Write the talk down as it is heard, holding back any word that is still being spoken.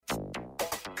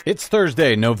It's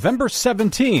Thursday, November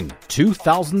 17,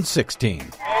 2016. And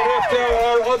if there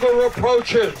are other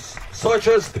approaches, such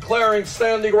as declaring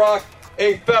Standing Rock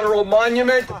a federal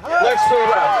monument, let's do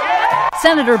that.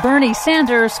 Senator Bernie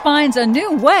Sanders finds a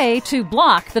new way to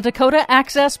block the Dakota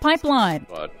Access Pipeline.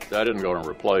 But that isn't going to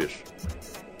replace,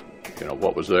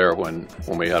 what was there when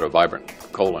we had a vibrant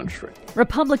coal industry.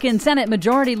 Republican Senate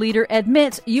Majority Leader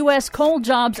admits U.S. coal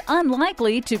jobs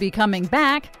unlikely to be coming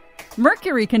back.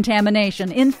 Mercury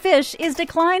contamination in fish is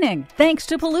declining thanks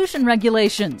to pollution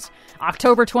regulations.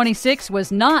 October 26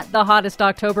 was not the hottest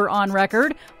October on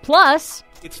record. Plus,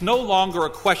 it's no longer a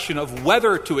question of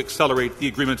whether to accelerate the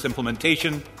agreement's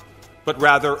implementation, but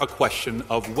rather a question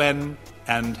of when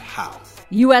and how.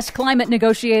 U.S. climate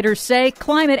negotiators say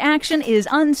climate action is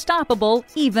unstoppable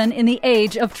even in the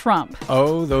age of Trump.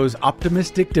 Oh, those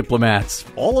optimistic diplomats.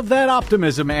 All of that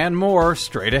optimism and more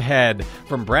straight ahead.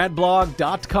 From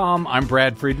BradBlog.com, I'm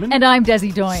Brad Friedman. And I'm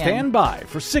Desi Doyen. Stand by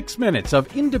for 6 minutes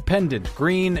of independent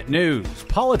green news,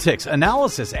 politics,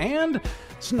 analysis, and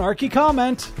snarky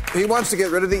comment. He wants to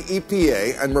get rid of the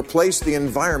EPA and replace the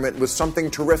environment with something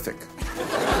terrific.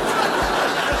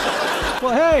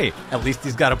 Well, hey, at least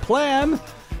he's got a plan.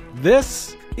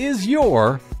 This is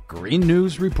your Green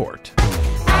News Report.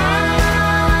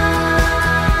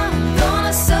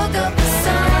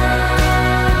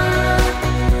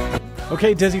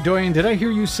 Okay, Desi Doyen, did I hear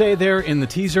you say there in the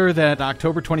teaser that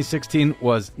October 2016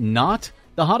 was not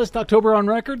the hottest October on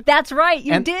record? That's right,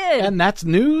 you did. And that's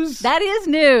news? That is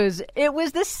news. It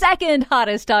was the second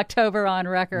hottest October on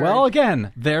record. Well,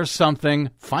 again, there's something.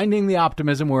 Finding the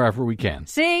optimism wherever we can.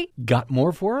 See? Got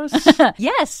more for us?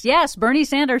 Yes. Bernie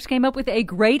Sanders came up with a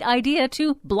great idea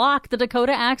to block the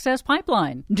Dakota Access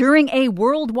Pipeline. During a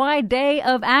worldwide day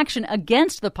of action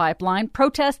against the pipeline,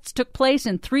 protests took place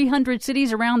in 300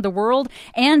 cities around the world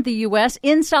and the U.S.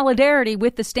 in solidarity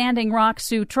with the Standing Rock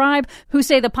Sioux tribe, who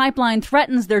say the pipeline threatens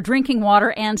their drinking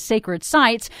water and sacred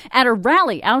sites. At a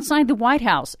rally outside the White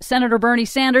House, Senator Bernie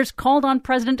Sanders called on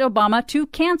President Obama to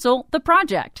cancel the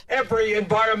project. Every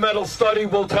environmental study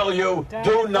will tell you,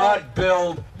 do not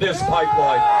build this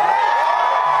pipeline.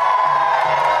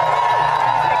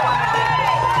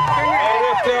 And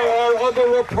if there are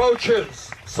other approaches,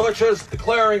 such as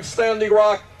declaring Standing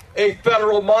Rock a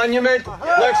federal monument,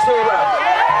 let's do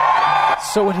that.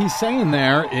 So what he's saying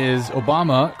there is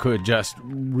Obama could just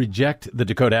reject the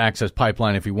Dakota Access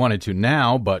Pipeline if he wanted to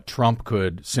now, but Trump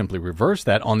could simply reverse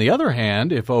that. On the other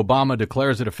hand, if Obama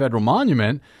declares it a federal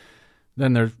monument,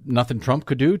 then there's nothing Trump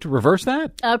could do to reverse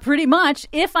that? Pretty much,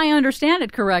 if I understand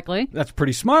it correctly. That's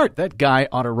pretty smart. That guy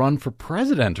ought to run for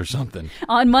president or something.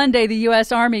 On Monday, the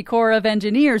U.S. Army Corps of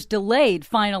Engineers delayed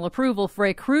final approval for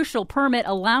a crucial permit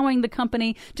allowing the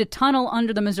company to tunnel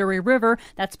under the Missouri River.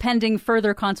 That's pending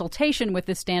further consultation with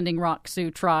the Standing Rock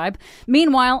Sioux tribe.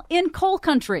 Meanwhile, in coal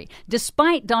country,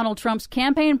 despite Donald Trump's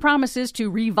campaign promises to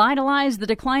revitalize the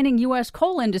declining U.S.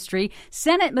 coal industry,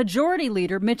 Senate Majority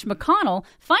Leader Mitch McConnell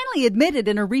finally admitted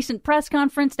in a recent press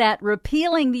conference that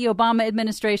repealing the Obama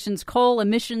administration's coal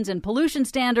emissions and pollution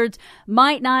standards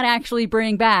might not actually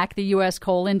bring back the U.S.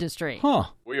 coal industry.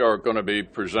 We are going to be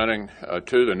presenting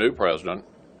to the new president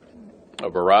a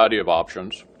variety of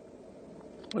options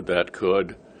that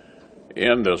could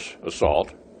end this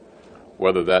assault.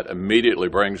 Whether that immediately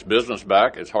brings business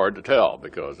back, it's hard to tell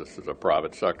because this is a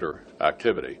private sector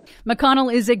activity.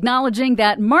 McConnell is acknowledging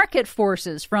that market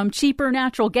forces from cheaper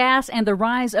natural gas and the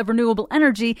rise of renewable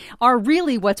energy are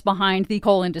really what's behind the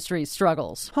coal industry's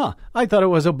struggles. I thought it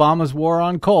was Obama's war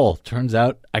on coal. Turns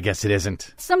out, I guess it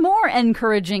isn't. Some more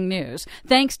encouraging news.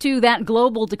 Thanks to that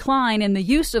global decline in the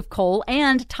use of coal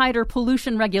and tighter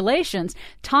pollution regulations,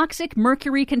 toxic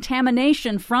mercury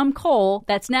contamination from coal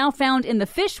that's now found in the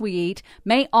fish we eat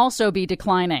may also be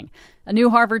declining. A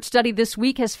new Harvard study this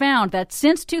week has found that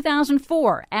since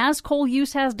 2004, as coal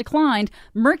use has declined,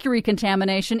 mercury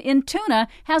contamination in tuna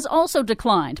has also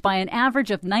declined by an average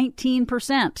of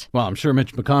 19%. Well, I'm sure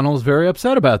Mitch McConnell is very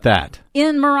upset about that.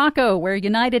 In Morocco, where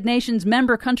United Nations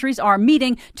member countries are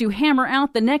meeting to hammer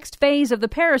out the next phase of the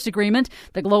Paris Agreement,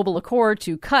 the global accord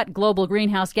to cut global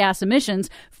greenhouse gas emissions,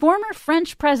 former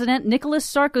French President Nicolas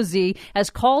Sarkozy has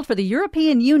called for the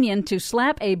European Union to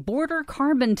slap a border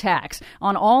carbon tax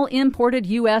on all imported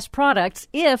U.S. products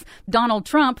if Donald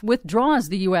Trump withdraws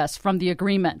the U.S. from the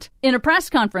agreement. In a press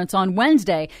conference on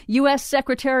Wednesday, U.S.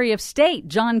 Secretary of State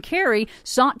John Kerry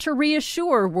sought to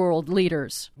reassure world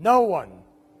leaders. No one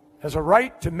has a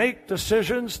right to make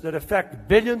decisions that affect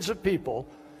billions of people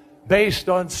based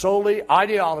on solely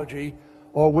ideology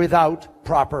or without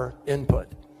proper input.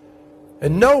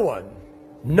 And no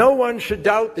one should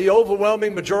doubt the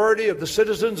overwhelming majority of the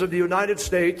citizens of the United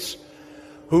States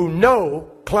who know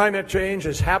climate change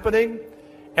is happening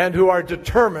and who are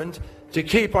determined to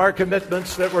keep our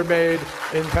commitments that were made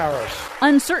in Paris.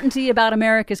 Uncertainty about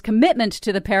America's commitment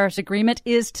to the Paris Agreement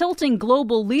is tilting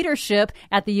global leadership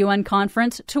at the UN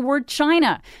conference toward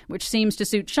China, which seems to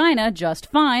suit China just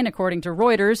fine, according to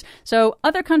Reuters. So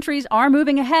other countries are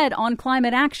moving ahead on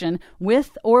climate action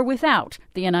with or without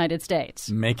the United States.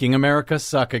 Making America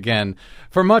suck again.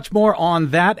 For much more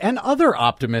on that and other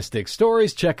optimistic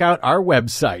stories, check out our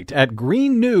website at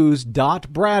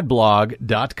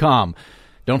greennews.bradblog.com.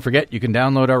 Don't forget, you can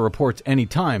download our reports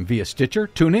anytime via Stitcher,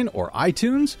 TuneIn, or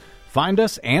iTunes. Find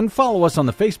us and follow us on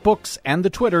the Facebooks and the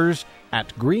Twitters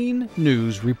at Green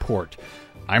News Report.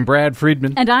 I'm Brad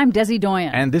Friedman. And I'm Desi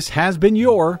Doyen. And this has been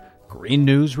your Green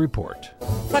News Report.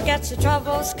 Forget your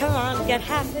troubles, come on, get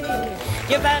happy.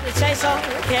 You better chase all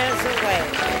your cares away.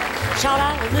 Shout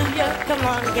hallelujah, come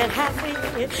on, get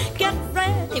happy. Get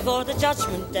ready for the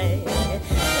judgment day.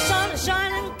 The sun is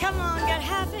shining, come on, get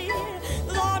happy.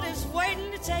 The Lord is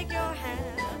waiting to take your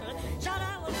hand.